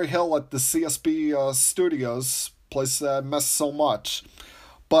Cherry Hill at the CSB studios, place that I miss so much.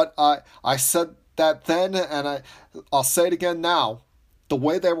 But I said that then, and I'll say it again now. The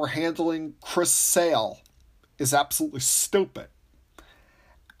way they were handling Chris Sale is absolutely stupid.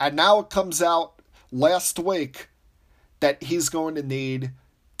 And now it comes out last week that he's going to need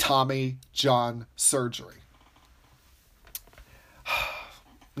Tommy John surgery.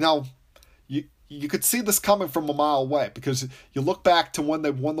 Now, you could see this coming from a mile away, because you look back to when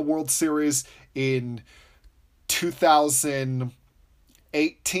they won the World Series in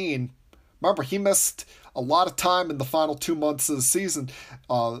 2018. Remember, he missed a lot of time in the final 2 months of the season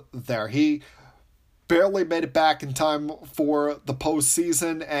there. He barely made it back in time for the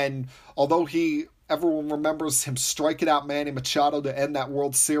postseason, and although everyone remembers him striking out Manny Machado to end that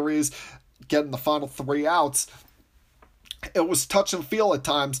World Series, getting the final 3 outs, it was touch and feel at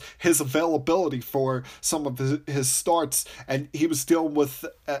times, his availability for some of his starts, and he was dealing with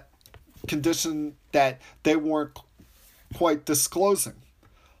a condition that they weren't quite disclosing.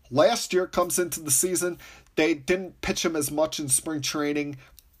 Last year comes into the season, they didn't pitch him as much in spring training,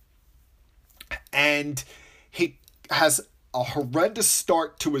 and he has a horrendous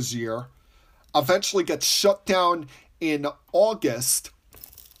start to his year, eventually gets shut down in August,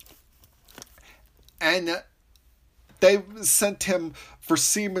 and they sent him for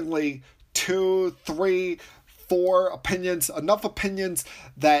seemingly 2, 3, 4 opinions, enough opinions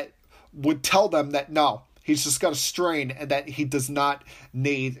that would tell them that no, he's just got a strain and that he does not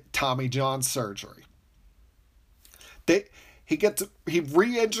need Tommy John surgery. He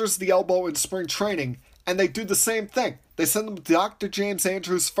re-injures the elbow in spring training, and they do the same thing. They send him to Dr. James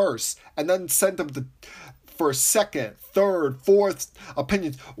Andrews first, and then send him for second, third, fourth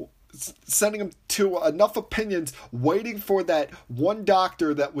opinions, sending him to enough opinions, waiting for that one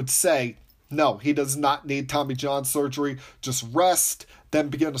doctor that would say, no, he does not need Tommy John surgery, just rest, then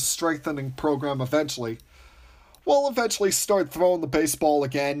begin a strengthening program eventually. Well, eventually start throwing the baseball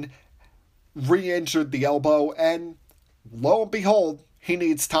again, re-injured the elbow, and lo and behold, he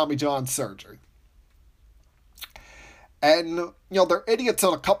needs Tommy John surgery. And, they're idiots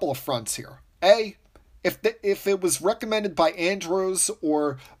on a couple of fronts here. A, if it was recommended by Andrews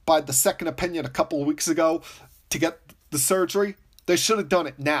or by the second opinion a couple of weeks ago to get the surgery, they should have done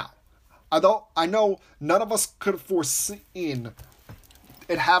it now. Although I know none of us could have foreseen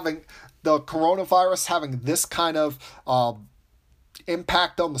it having, the coronavirus having this kind of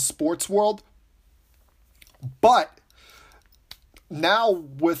impact on the sports world. But now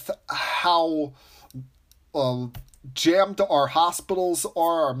with how jammed our hospitals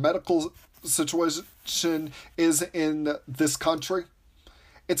are, our medical situation is in this country,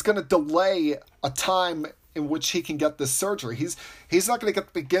 it's going to delay a time in which he can get this surgery. He's not going to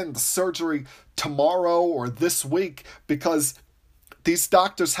begin the surgery tomorrow or this week, because these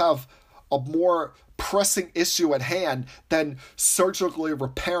doctors have a more pressing issue at hand than surgically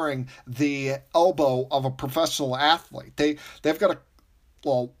repairing the elbow of a professional athlete. They've got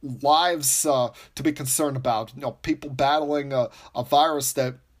lives to be concerned about. People battling a virus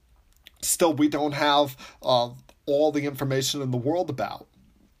that still we don't have all the information in the world about.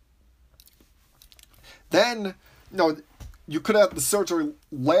 Then, you could have the surgery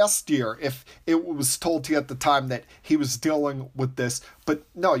last year if it was told to you at the time that he was dealing with this. But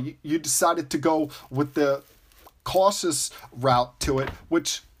no, you decided to go with the cautious route to it,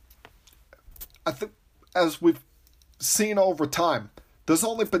 which I think as we've seen over time, there's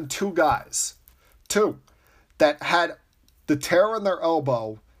only been two that had the tear in their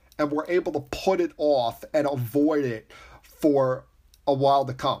elbow and were able to put it off and avoid it for a while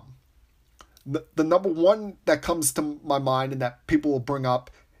to come. The number one that comes to my mind and that people will bring up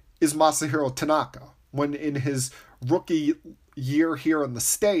is Masahiro Tanaka. When in his rookie year here in the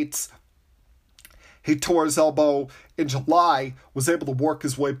States, he tore his elbow in July, was able to work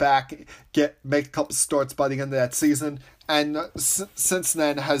his way back, make a couple starts by the end of that season, and since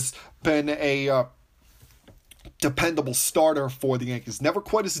then has been a dependable starter for the Yankees. Never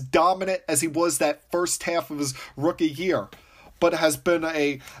quite as dominant as he was that first half of his rookie year, but has been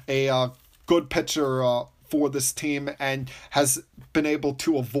a good pitcher for this team and has been able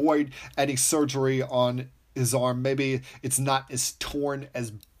to avoid any surgery on his arm. Maybe it's not as torn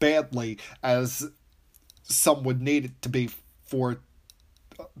as badly as some would need it to be for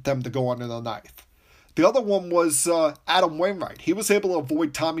them to go on in the ninth. The other one was Adam Wainwright. He was able to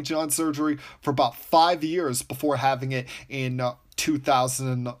avoid Tommy John surgery for about 5 years before having it in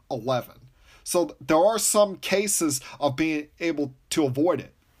 2011. So there are some cases of being able to avoid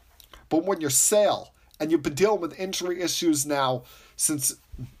it. But when you're Sale, and you've been dealing with injury issues now since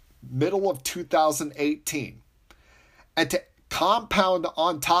middle of 2018, and to compound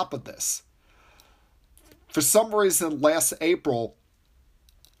on top of this, for some reason last April,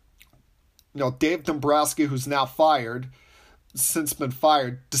 Dave Dombrowski, who's now since been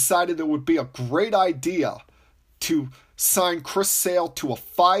fired, decided it would be a great idea to sign Chris Sale to a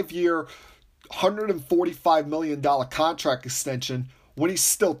 5-year, $145 million contract extension when he's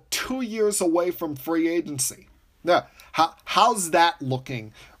still 2 years away from free agency. Now, how's that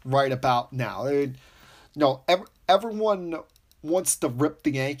looking right about now? Everyone wants to rip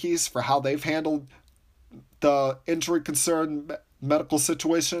the Yankees for how they've handled the injury concern medical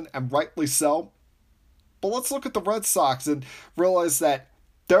situation, and rightly so. But let's look at the Red Sox and realize that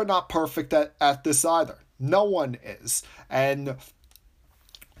they're not perfect at this either. No one is. And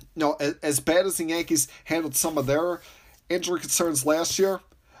as bad as the Yankees handled some of their injury concerns last year,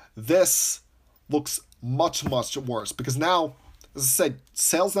 this looks much, much worse. Because now, as I said,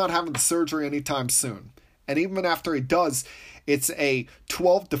 Sale's not having the surgery anytime soon. And even after he does, it's a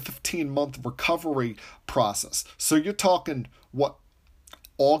 12 to 15 month recovery process. So you're talking,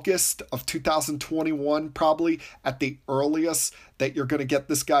 August of 2021 probably at the earliest that you're going to get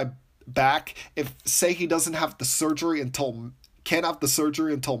this guy back. If, say, he doesn't have the surgery can't have the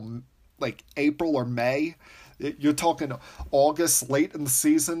surgery until like April or May, you're talking August, late in the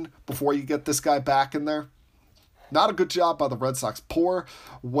season before you get this guy back in there. Not a good job by the Red Sox. Poor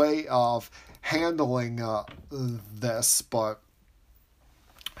way of handling this, but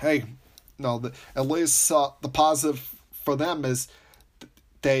hey, at least the positive for them is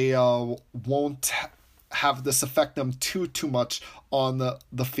they won't have this affect them too much on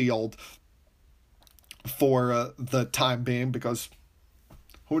the field for the time being, because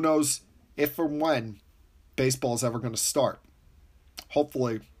who knows if or when baseball is ever going to start.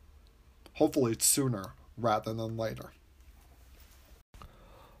 Hopefully it's sooner rather than later.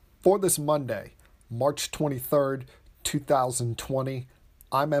 For this Monday, March 23rd, 2020,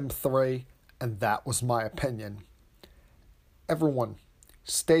 I'm M3, and that was my opinion. Everyone,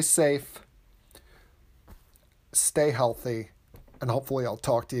 stay safe, stay healthy, and hopefully I'll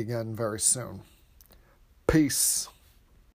talk to you again very soon. Peace.